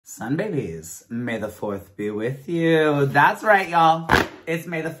Sun babies, may the 4th be with you. That's right, y'all. It's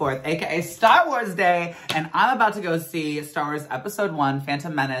May the 4th, aka Star Wars Day, and I'm about to go see Star Wars Episode 1,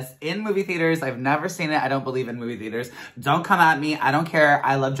 Phantom Menace, in movie theaters. I've never seen it. I don't believe in movie theaters. Don't come at me. I don't care.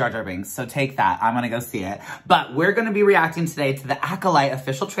 I love Jar Jar Binks, so take that. I'm gonna go see it. But we're gonna be reacting today to the Acolyte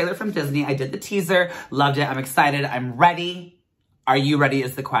official trailer from Disney. I did the teaser, loved it. I'm excited. I'm ready. Are you ready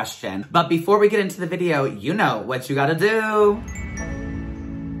is the question. But before we get into the video, you know what you gotta do.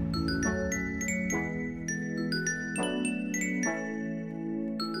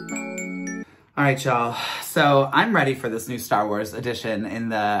 All right, y'all. So I'm ready for this new Star Wars edition in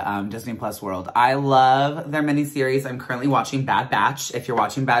the Disney Plus world. I love their miniseries. I'm currently watching Bad Batch. If you're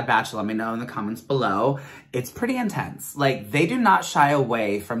watching Bad Batch, let me know in the comments below. It's pretty intense. Like, they do not shy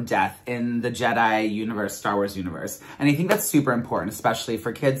away from death in the Jedi universe, Star Wars universe. And I think that's super important, especially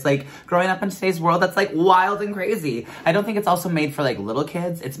for kids, like, growing up in today's world that's, like, wild and crazy. I don't think it's also made for, like, little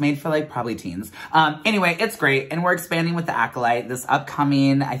kids. It's made for, like, probably teens. Anyway, it's great. And we're expanding with the Acolyte this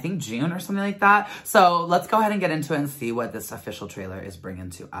upcoming, I think, June or something like that. So let's go ahead and get into it and see what this official trailer is bringing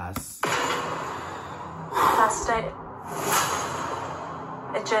to us. Last night,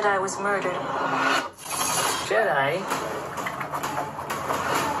 a Jedi was murdered. Jedi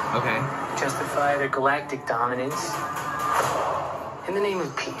Okay. justify their galactic dominance in the name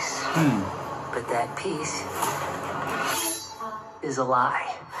of peace. But that peace is a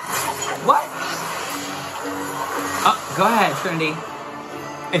lie. What? Oh, go ahead, Trinity.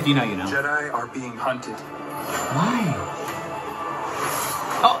 If you know, you know. Jedi are being hunted. Why?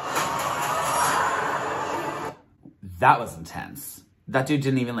 Oh! That was intense. That dude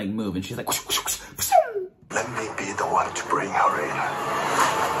didn't even, like, move, and she's like... Let me be the one to bring her in.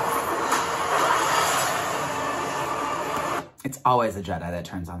 It's always a Jedi that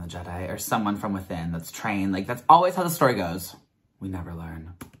turns on the Jedi, or someone from within that's trained. Like, that's always how the story goes. We never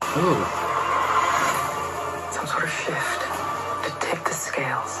learn. Ooh. Some sort of shift to tip the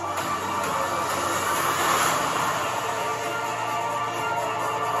scales.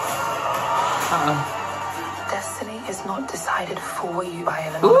 Uh-oh. Destiny is not decided for you by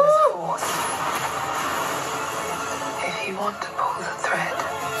an anonymous force. If you want to pull the thread,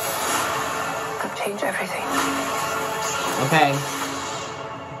 it'll change everything. Okay.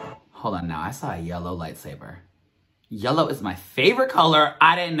 Hold on now. I saw a yellow lightsaber. Yellow is my favorite color.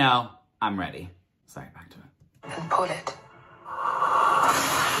 I didn't know. I'm ready. Sorry, back to it. And pull it.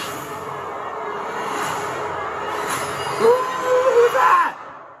 Who's that?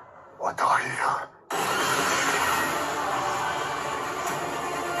 What are you?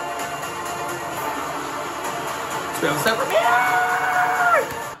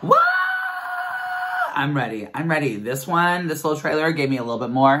 What? I'm ready. I'm ready. This little trailer gave me a little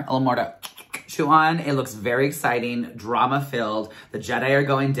more to chew on. It looks very exciting, drama-filled. The Jedi are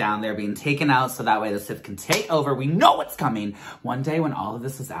going down. They're being taken out so that way the Sith can take over. We know what's coming. One day when all of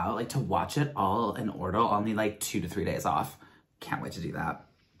this is out, like, to watch it all in order, I'll need like 2 to 3 days off. Can't wait to do that.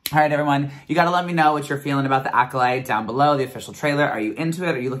 All right, everyone, you gotta let me know what you're feeling about the Acolyte down below, the official trailer. Are you into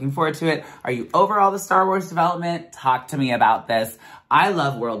it? Are you looking forward to it? Are you over all the Star Wars development? Talk to me about this. I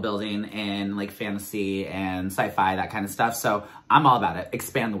love world building and like fantasy and sci-fi, that kind of stuff. So I'm all about it.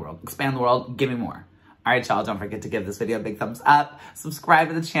 Expand the world, give me more. All right, y'all, don't forget to give this video a big thumbs up, subscribe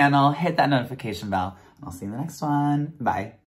to the channel, hit that notification bell, and I'll see you in the next one. Bye.